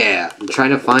like, yeah, I'm trying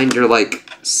to find your, like,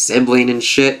 sibling and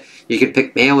shit. You can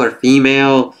pick male or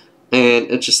female, and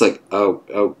it's just like,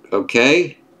 oh,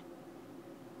 okay.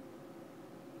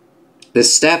 The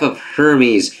Staff of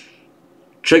Hermes,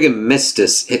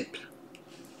 Trigomistus,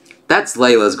 that's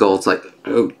Layla's goal. It's like,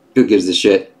 oh, who gives a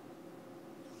shit?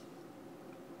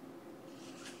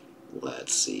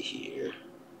 Let's see here.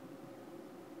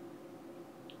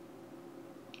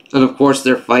 And of course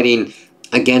they're fighting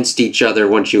against each other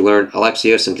once you learn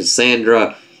Alexios and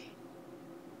Cassandra.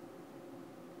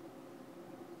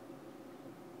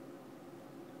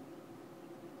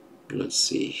 Let's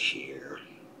see here.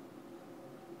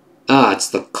 Ah, it's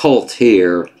the cult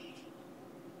here.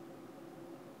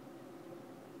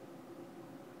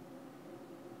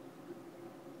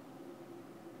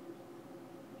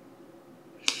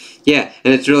 Yeah,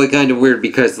 and it's really kind of weird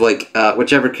because, like,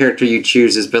 whichever character you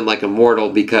choose has been, like, immortal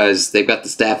because they've got the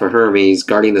Staff of Hermes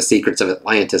guarding the secrets of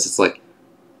Atlantis. It's like,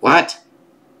 what?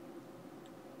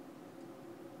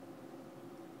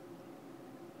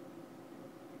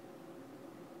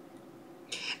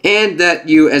 And that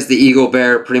you, as the Eagle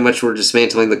Bear, pretty much were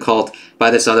dismantling the cult by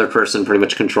this other person pretty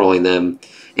much controlling them.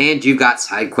 And you've got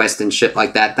side quests and shit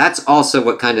like that. That's also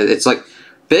what kind of... It's like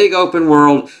big open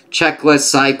world, checklist,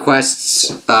 side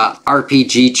quests,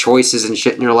 RPG choices and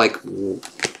shit. And you're like,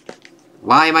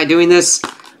 why am I doing this?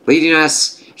 Leading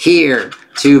us here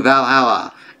to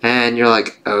Valhalla. And you're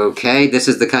like, okay, this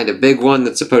is the kind of big one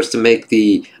that's supposed to make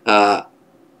the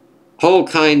whole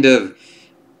kind of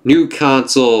new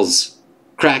consoles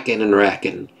cracking and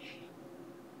racking.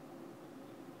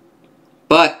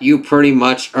 But you pretty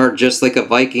much are just like a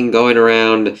Viking going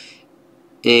around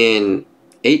in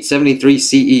 873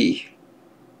 CE.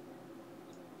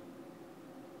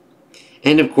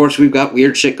 And of course we've got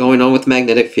weird shit going on with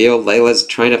magnetic field. Layla's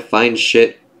trying to find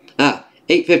shit.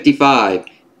 855.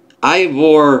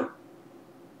 Ivor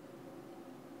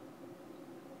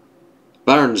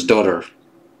Barnes' daughter.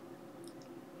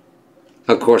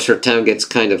 Of course, her town gets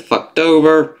kind of fucked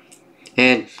over.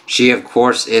 And she, of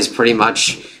course, is pretty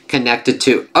much connected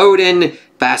to Odin.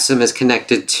 Basim is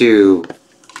connected to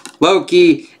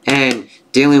Loki. And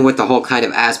dealing with the whole kind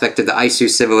of aspect of the Isu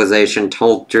civilization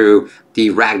told through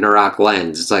the Ragnarok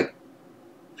lens. It's like,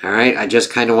 alright, I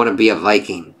just kind of want to be a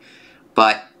Viking.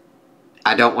 But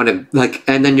I don't want to, like,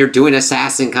 and then you're doing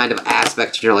assassin kind of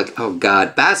aspect. And you're like, oh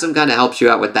god. Basim kind of helps you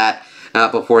out with that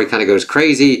before he kind of goes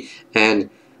crazy. And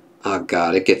oh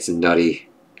god, it gets nutty.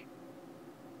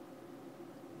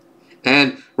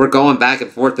 And we're going back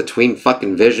and forth between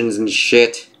fucking visions and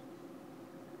shit.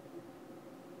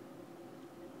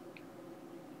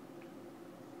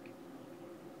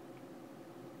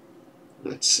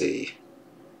 Let's see.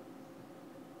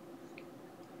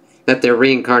 That they're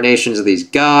reincarnations of these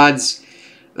gods.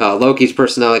 Loki's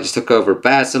personality just took over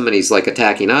Basim and he's like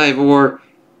attacking Ivor.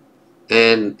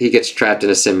 And he gets trapped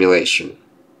in a simulation.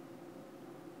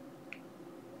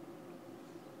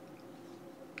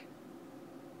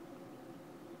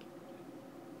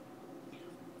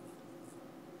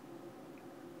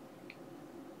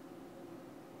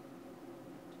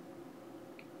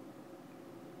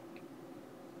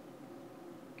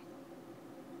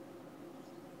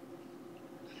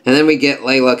 And then we get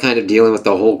Layla kind of dealing with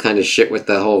the whole kind of shit with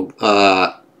the whole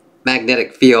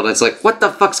magnetic field. And it's like, what the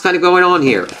fuck's kind of going on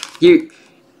here?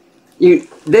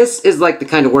 This is like the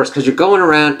kind of worst because you're going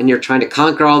around and you're trying to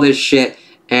conquer all this shit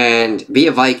and be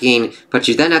a Viking, but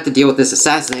you then have to deal with this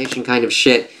assassination kind of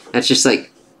shit. That's just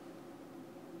like,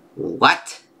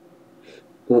 what?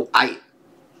 Well,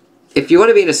 if you want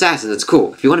to be an assassin, that's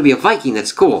cool. If you want to be a Viking,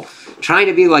 that's cool. Trying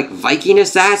to be like Viking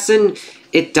assassin,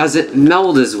 it doesn't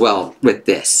meld as well with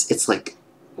this. It's like,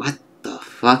 what the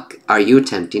fuck are you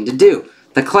attempting to do?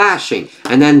 The clashing.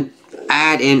 And then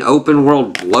add in open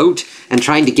world bloat and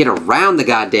trying to get around the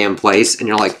goddamn place. And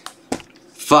you're like,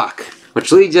 fuck.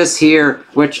 Which leads us here,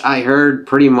 which I heard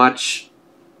pretty much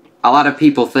a lot of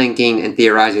people thinking and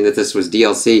theorizing that this was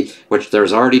DLC, which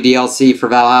there's already DLC for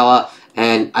Valhalla.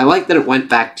 And I like that it went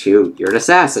back to, you're an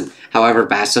assassin. However,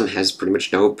 Basim has pretty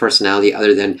much no personality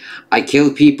other than, I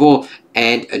kill people,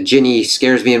 and a Ginny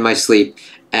scares me in my sleep,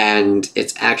 and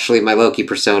it's actually my Loki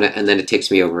persona, and then it takes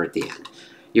me over at the end.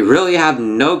 You really have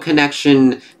no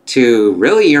connection to,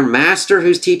 really, your master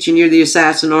who's teaching you the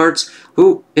assassin arts,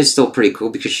 who is still pretty cool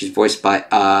because she's voiced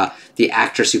by the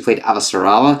actress who played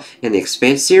Avasarala in the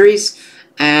Expanse series,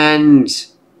 and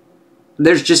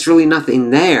there's just really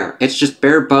nothing there. It's just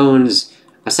bare bones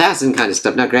assassin kind of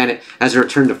stuff. Now granted, as a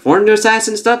return to form to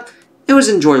assassin stuff, it was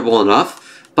enjoyable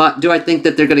enough, but do I think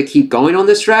that they're going to keep going on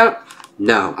this route?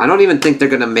 No. I don't even think they're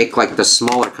going to make like the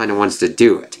smaller kind of ones to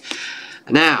do it.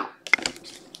 Now,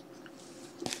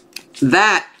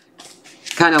 that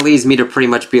kind of leads me to pretty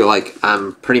much be like,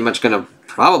 I'm pretty much going to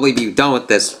probably be done with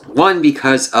this. One,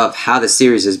 because of how the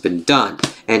series has been done.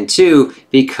 And two,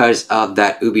 because of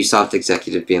that Ubisoft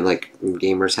executive being like,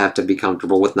 gamers have to be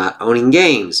comfortable with not owning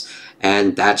games.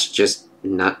 And that's just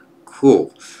not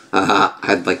cool.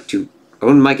 I'd like to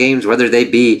own my games, whether they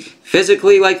be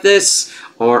physically like this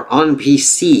or on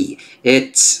PC.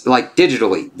 It's like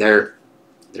digitally. There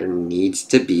needs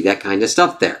to be that kind of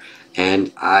stuff there.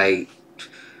 And I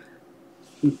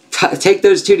take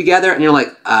those two together and you're like,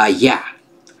 yeah.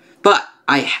 But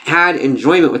I had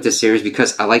enjoyment with this series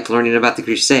because I liked learning about the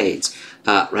Crusades,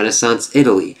 Renaissance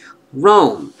Italy,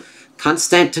 Rome,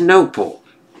 Constantinople,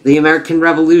 the American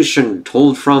Revolution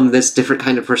told from this different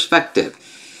kind of perspective.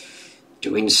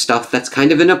 doing stuff that's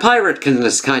kind of in a pirate kind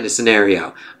of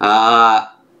scenario.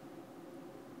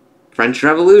 French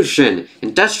Revolution,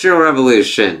 Industrial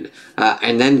Revolution,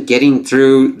 and then getting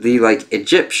through the, like,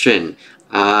 Egyptian,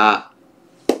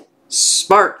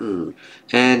 Spartan,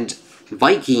 and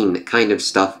Viking kind of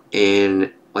stuff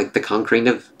in, like, the conquering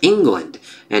of England,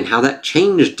 and how that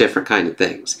changed different kind of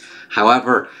things.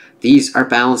 However, these are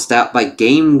balanced out by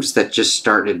games that just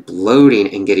started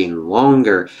bloating and getting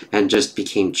longer and just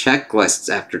became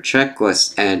checklists after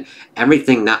checklists, and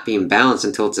everything not being balanced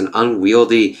until it's an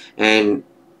unwieldy and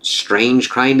strange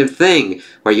kind of thing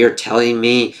where you're telling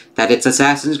me that it's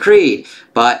Assassin's Creed,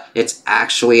 but it's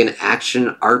actually an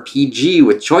action RPG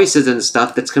with choices and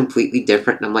stuff that's completely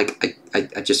different. And I'm like,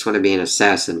 I just want to be an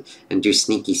assassin and do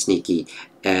sneaky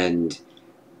and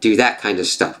do that kind of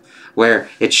stuff, where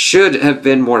it should have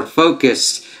been more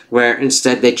focused, where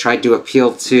instead they tried to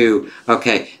appeal to,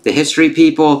 okay, the history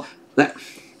people.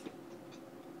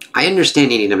 I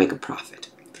understand you need to make a profit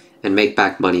and make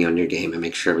back money on your game and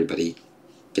make sure everybody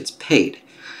gets paid.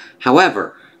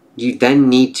 However, you then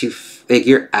need to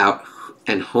figure out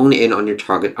and hone in on your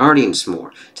target audience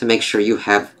more to make sure you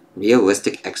have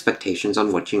realistic expectations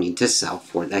on what you need to sell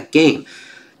for that game.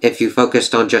 If you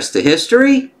focused on just the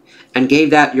history and gave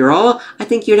that your all, I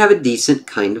think you'd have a decent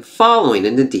kind of following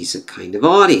and a decent kind of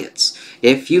audience.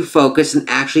 If you focus and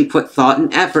actually put thought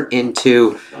and effort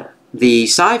into the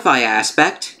sci-fi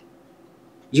aspect,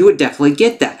 you would definitely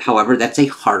get that. However, that's a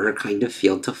harder kind of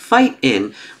field to fight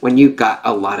in when you've got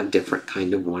a lot of different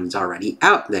kind of ones already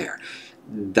out there.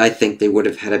 I think they would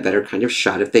have had a better kind of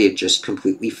shot if they had just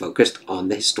completely focused on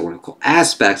the historical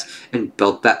aspects and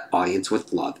built that audience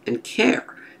with love and care.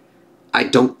 I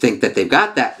don't think that they've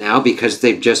got that now because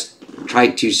they've just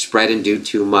tried to spread and do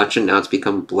too much, and now it's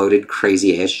become bloated,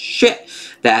 crazy-ass shit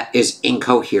that is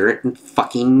incoherent and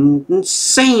fucking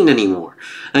insane anymore.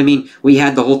 I mean, we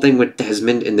had the whole thing with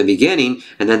Desmond in the beginning,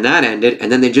 and then that ended,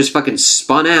 and then they just fucking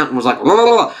spun out and was like,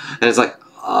 whoa, and it's like,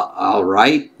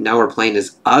 alright, now we're playing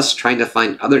as us, trying to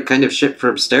find other kind of shit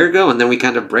for Abstergo, and then we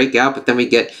kind of break out, but then we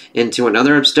get into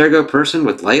another Abstergo person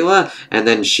with Layla, and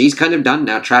then she's kind of done,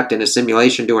 now trapped in a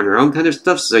simulation doing her own kind of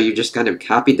stuff, so you just kind of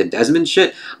copied the Desmond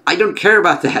shit. I don't care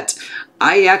about that.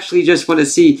 I actually just want to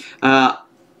see,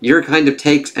 your kind of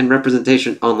takes and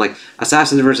representation on, like,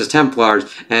 Assassins versus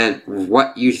Templars, and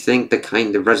what you think the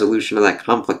kind of resolution of that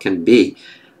conflict can be.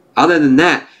 Other than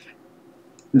that,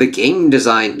 the game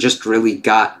design just really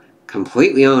got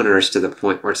completely onerous to the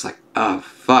point where it's like, oh,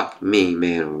 fuck me,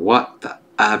 man, what the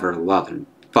ever-loving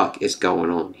fuck is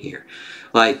going on here?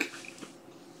 Like,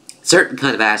 certain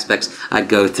kind of aspects I'd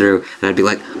go through, and I'd be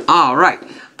like, alright,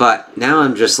 but now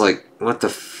I'm just like, what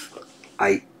the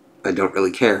I don't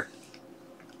really care.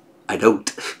 I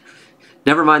don't.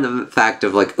 Never mind the fact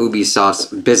of, like, Ubisoft's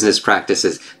business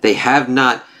practices. They have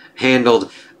not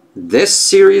handled this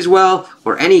series well,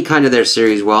 or any kind of their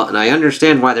series well, and I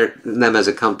understand why them as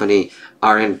a company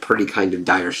are in pretty kind of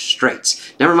dire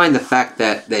straits. Never mind the fact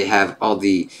that they have all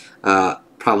the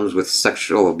problems with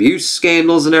sexual abuse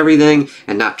scandals and everything,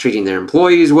 and not treating their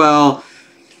employees well,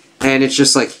 and it's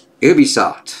just like,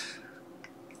 Ubisoft,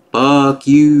 fuck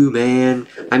you, man.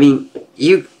 I mean,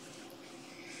 you...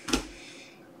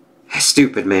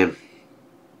 Stupid, man.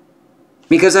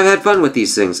 Because I've had fun with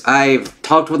these things. I've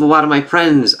talked with a lot of my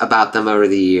friends about them over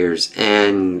the years,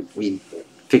 and we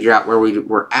figure out where we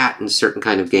were at in certain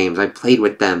kind of games. I played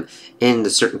with them in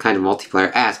the certain kind of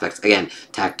multiplayer aspects. Again,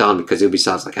 tacked on because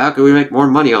Ubisoft's like, how can we make more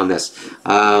money on this?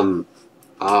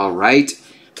 Alright.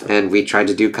 And we tried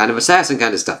to do kind of assassin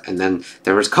kind of stuff. And then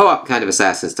there was co-op kind of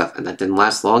assassin stuff. And that didn't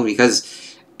last long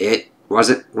because it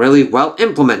wasn't really well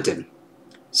implemented.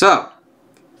 So,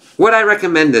 would I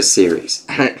recommend this series?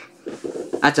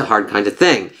 That's a hard kind of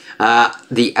thing.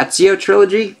 The Ezio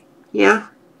trilogy? Yeah.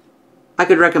 I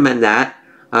could recommend that.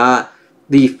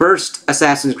 The first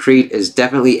Assassin's Creed is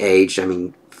definitely aged. I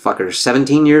mean, fucker's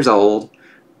 17 years old.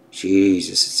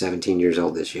 Jesus, 17 years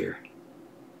old this year.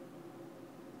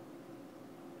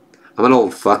 I'm an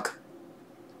old fuck.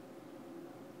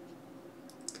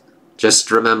 Just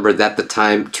remember that the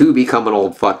time to become an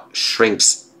old fuck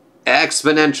shrinks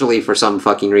exponentially for some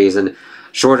fucking reason.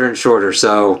 Shorter and shorter,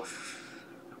 so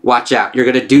watch out. You're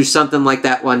gonna do something like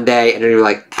that one day, and you're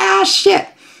like, ah, shit.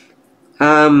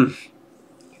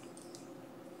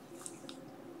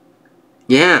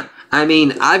 Yeah, I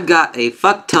mean, I've got a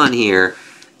fuck ton here,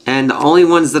 and the only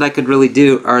ones that I could really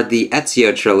do are the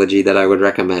Ezio trilogy that I would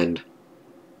recommend.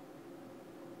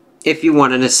 If you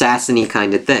want an assassin-y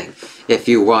kind of thing. If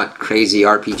you want crazy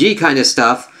RPG kind of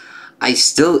stuff, I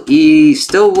still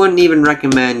wouldn't even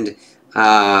recommend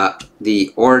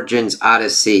the Origins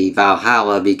Odyssey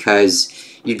Valhalla, because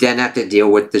you then have to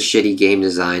deal with the shitty game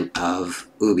design of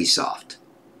Ubisoft.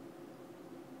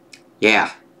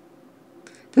 Yeah.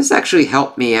 This actually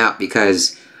helped me out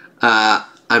because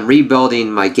I'm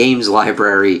rebuilding my games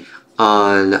library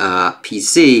on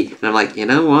PC, and I'm like, you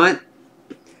know what?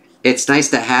 It's nice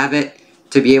to have it,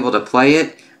 to be able to play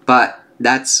it, but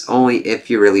that's only if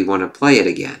you really want to play it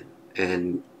again.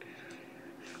 And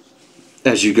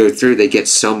as you go through, they get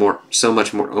so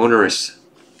much more onerous.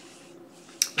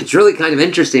 It's really kind of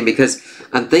interesting because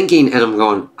I'm thinking and I'm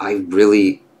going,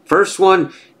 first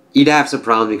one, you'd have some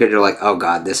problems because you're like, oh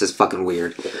god, this is fucking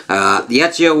weird. The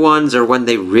Ezio ones are when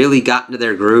they really got into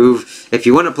their groove. If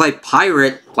you want to play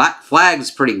Pirate, Black Flag's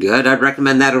pretty good. I'd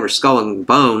recommend that over Skull and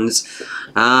Bones.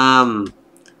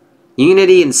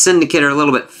 Unity and Syndicate are a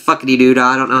little bit fuckity-doo-dah.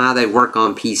 I don't know how they work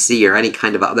on PC or any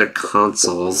kind of other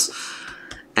consoles.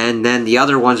 And then the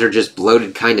other ones are just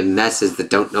bloated kind of messes that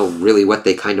don't know really what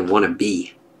they kind of want to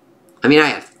be. I mean, I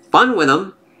have fun with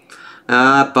them,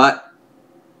 but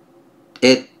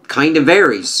it kind of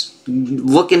varies.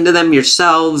 Look into them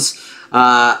yourselves.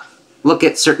 Look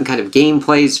at certain kind of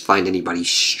gameplays. Find anybody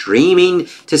streaming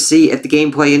to see if the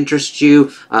gameplay interests you.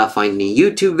 Find any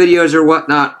YouTube videos or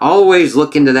whatnot. Always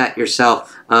look into that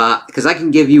yourself, because I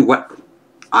can give you what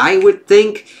I would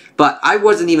think, but I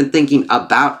wasn't even thinking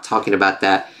about talking about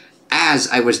that as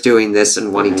I was doing this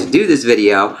and wanting to do this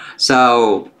video.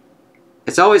 So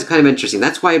it's always kind of interesting.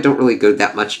 That's why I don't really go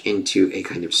that much into a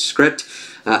kind of script,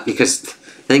 because the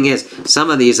thing is, some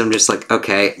of these I'm just like,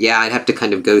 okay, yeah, I'd have to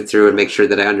kind of go through and make sure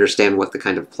that I understand what the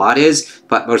kind of plot is,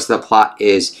 but most of the plot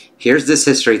is, here's this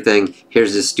history thing,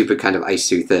 here's this stupid kind of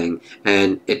ISU thing,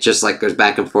 and it just like goes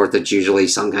back and forth. It's usually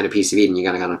some kind of piece of eating you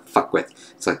gotta kind of fuck with.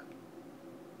 It's like,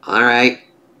 alright,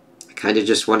 I kind of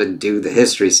just want to do the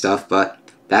history stuff, but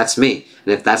that's me.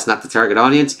 And if that's not the target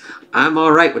audience, I'm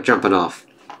alright with jumping off.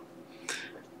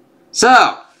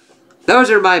 So, those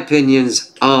are my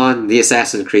opinions on the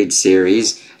Assassin's Creed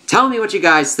series. Tell me what you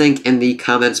guys think in the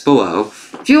comments below.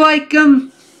 If you like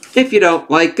them, if you don't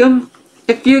like them,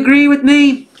 if you agree with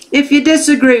me, if you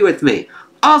disagree with me.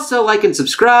 Also like and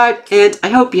subscribe, and I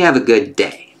hope you have a good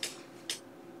day.